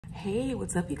Hey,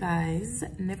 what's up you guys?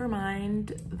 Never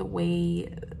mind the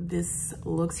way this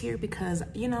looks here, because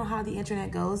you know how the internet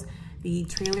goes. The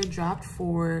trailer dropped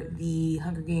for the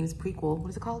Hunger Games prequel. What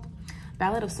is it called?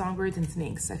 Ballad of Songbirds and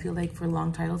Snakes. I feel like for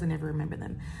long titles, I never remember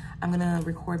them. I'm gonna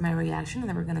record my reaction and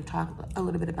then we're gonna talk a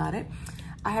little bit about it.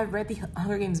 I have read the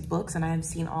Hunger Games books and I have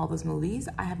seen all those movies.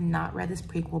 I have not read this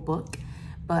prequel book,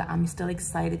 but I'm still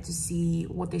excited to see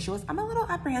what they show us. I'm a little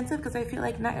apprehensive because I feel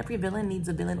like not every villain needs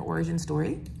a villain origin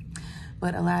story.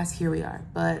 But alas, here we are.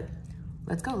 But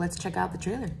let's go, let's check out the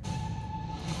trailer.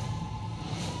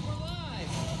 We're live.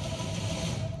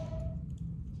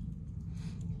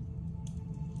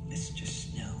 Mr.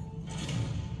 Snow,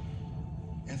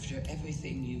 after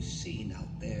everything you've seen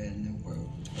out there in the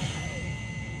world,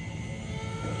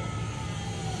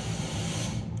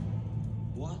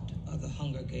 what are the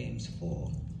Hunger Games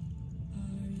for?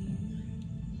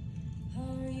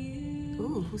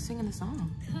 Ooh, who's singing the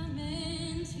song?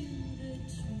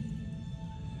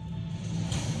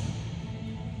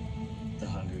 The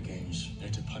Hunger Games,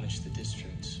 they're to punish the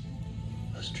districts.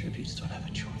 Those tributes don't have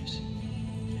a choice.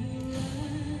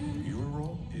 Your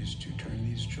role is to turn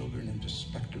these children into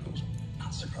spectacles,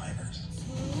 not survivors.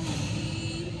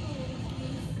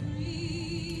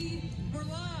 We're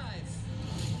live.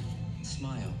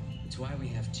 Smile. It's why we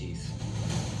have teeth.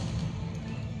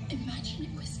 Imagine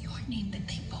it was your name that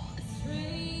they pulled.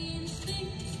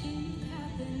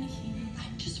 I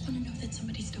just want to know that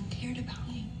somebody still cared about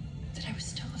me, that I was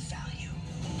still of value.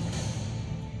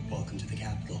 Welcome to the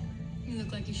Capitol. You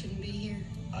look like you shouldn't be here.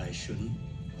 I shouldn't,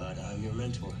 but I'm your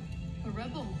mentor. A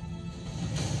rebel.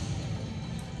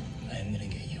 I am gonna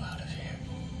get you out of here.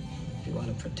 If you want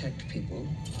to protect people,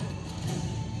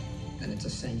 then it's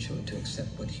essential to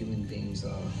accept what human beings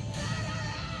are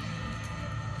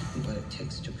and what it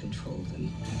takes to control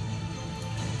them.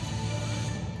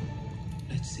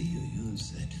 Let's see you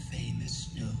use that famous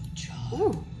snow charm.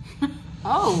 Ooh.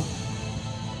 Oh.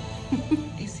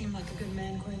 You seem like a good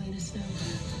man, Corleone Snow.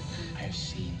 I have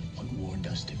seen what war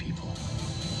does to people.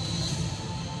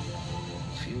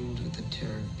 Fueled with the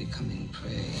terror of becoming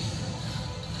prey.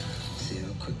 See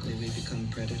how quickly we become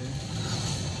predator?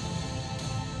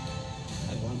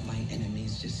 I want my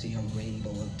enemies to see a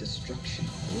rainbow of destruction.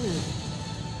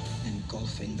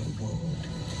 Engulfing the world.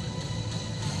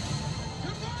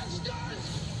 You monsters!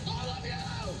 All of you!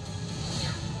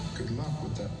 Good luck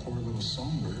with that poor little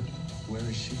songbird. Where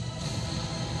is she?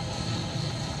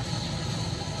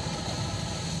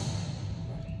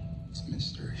 It's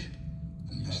mystery.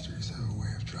 And mysteries have a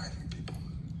way of driving people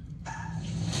mad.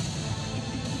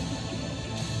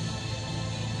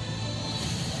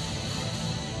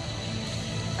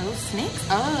 Oh, snakes?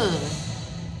 Oh.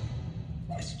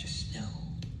 Mr. Snow,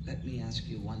 let me ask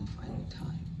you one final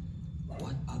time.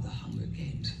 What are the Hunger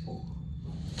Games for?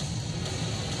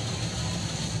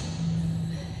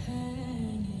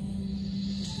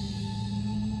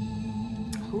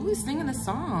 Who is singing the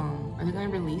song? Are they gonna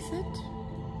release it?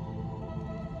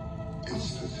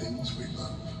 It's the things we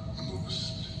love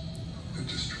most that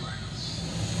destroy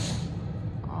us.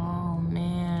 Oh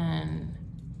man.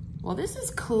 Well, this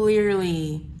is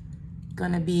clearly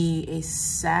gonna be a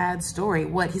sad story.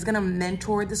 What, he's gonna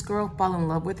mentor this girl, fall in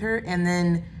love with her, and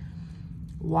then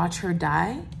watch her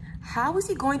die? How is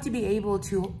he going to be able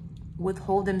to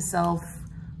withhold himself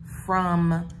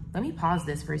from, let me pause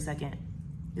this for a second.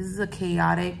 This is a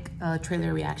chaotic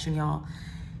trailer reaction, y'all.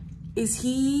 Is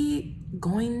he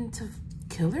going to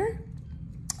kill her?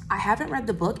 I haven't read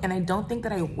the book and I don't think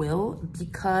that I will,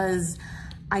 because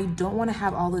I don't want to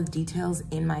have all the details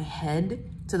in my head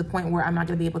to the point where I'm not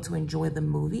gonna be able to enjoy the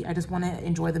movie. I just want to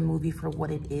enjoy the movie for what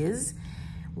it is.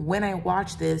 When I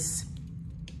watch this,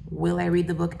 will I read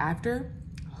the book after?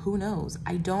 Who knows?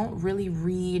 I don't really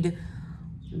read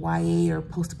YA or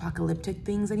post-apocalyptic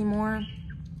things anymore.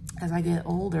 As I get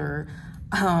older,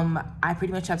 I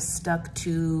pretty much have stuck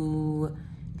to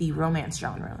the romance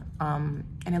genre. And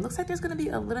it looks like there's gonna be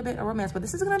a little bit of romance, but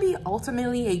this is gonna be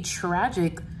ultimately a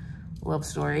tragic love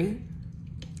story.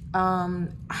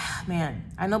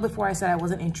 Man, I know before I said I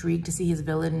wasn't intrigued to see his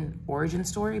villain origin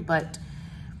story, but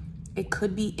it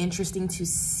could be interesting to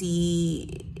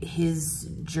see his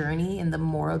journey and the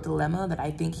moral dilemma that I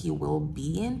think he will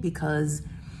be in, because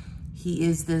he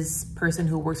is this person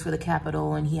who works for the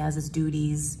Capitol and he has his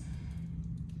duties.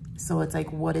 So it's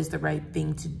like, what is the right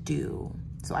thing to do?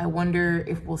 So I wonder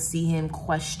if we'll see him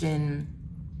question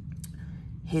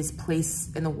his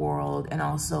place in the world and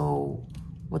also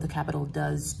what the Capitol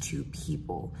does to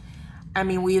people. I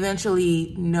mean, we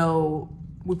eventually know,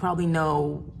 we probably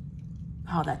know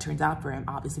how that turns out for him,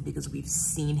 obviously, because we've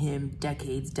seen him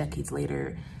decades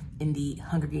later in the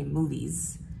Hunger Games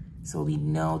movies. So we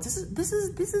know this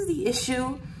is the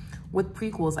issue with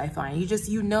prequels, I find.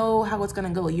 You know how it's gonna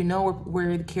go. You know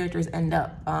where the characters end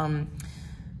up.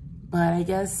 But I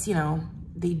guess, you know,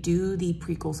 they do the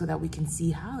prequel so that we can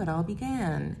see how it all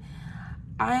began.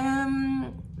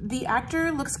 The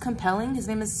actor looks compelling. His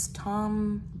name is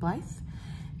Tom Blythe.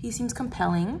 He seems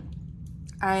compelling.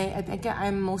 I think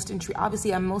I'm most intrigued.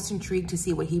 Obviously, I'm most intrigued to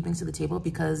see what he brings to the table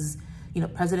because, you know,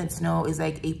 President Snow is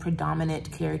like a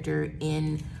predominant character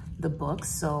in the books,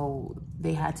 so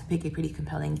they had to pick a pretty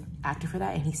compelling actor for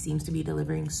that, and he seems to be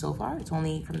delivering so far. It's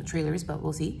only from the trailers, but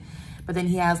we'll see. But then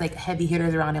he has like heavy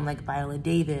hitters around him like Viola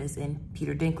Davis and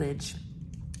Peter Dinklage,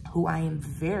 who I am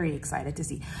very excited to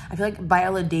see. I feel like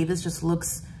Viola Davis just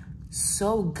looks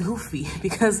so goofy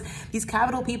because these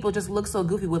capital people just look so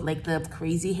goofy with like the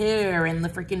crazy hair and the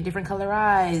freaking different color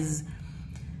eyes.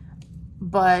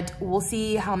 But we'll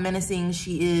see how menacing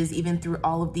she is even through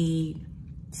all of the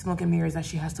smoke and mirrors that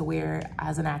she has to wear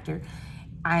as an actor.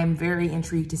 I'm very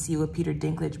intrigued to see what Peter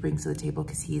Dinklage brings to the table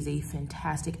because he is a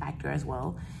fantastic actor as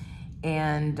well.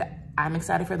 And I'm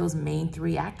excited for those main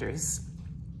three actors.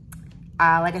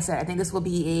 Like I said, I think this will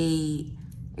be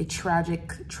a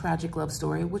tragic love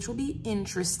story, which will be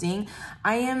interesting.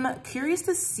 I am curious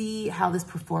to see how this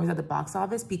performs at the box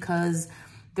office because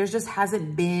there just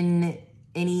hasn't been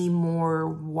any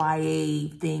more YA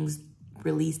things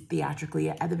released theatrically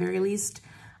at the very least.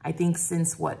 I think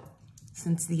since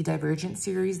the Divergent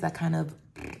series that kind of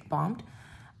bombed.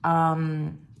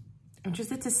 I'm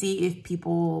interested to see if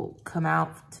people come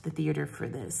out to the theater for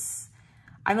this.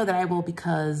 I know that I will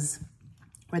because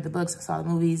I read the books, saw the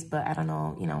movies, but I don't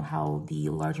know, you know, how the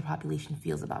larger population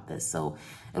feels about this. So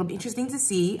it'll be interesting to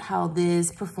see how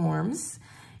this performs.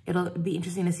 It'll be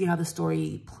interesting to see how the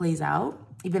story plays out,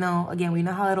 even though, again, we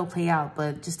know how it'll play out,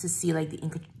 but just to see like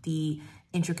the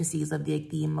intricacies of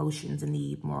the emotions and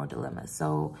the moral dilemma.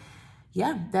 So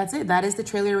yeah, that's it. That is the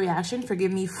trailer reaction.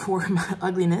 Forgive me for my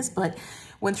ugliness, but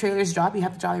when trailers drop, you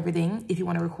have to drop everything if you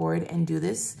want to record and do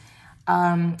this.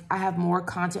 I have more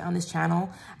content on this channel.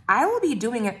 I will be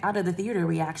doing an out of the theater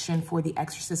reaction for The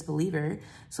Exorcist Believer,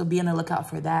 so be on the lookout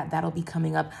for that. That'll be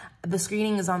coming up. The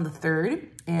screening is on the 3rd,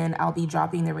 and I'll be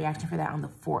dropping the reaction for that on the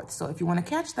 4th. So if you want to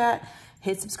catch that,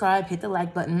 hit subscribe, hit the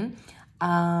like button,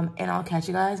 and I'll catch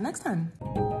you guys next time.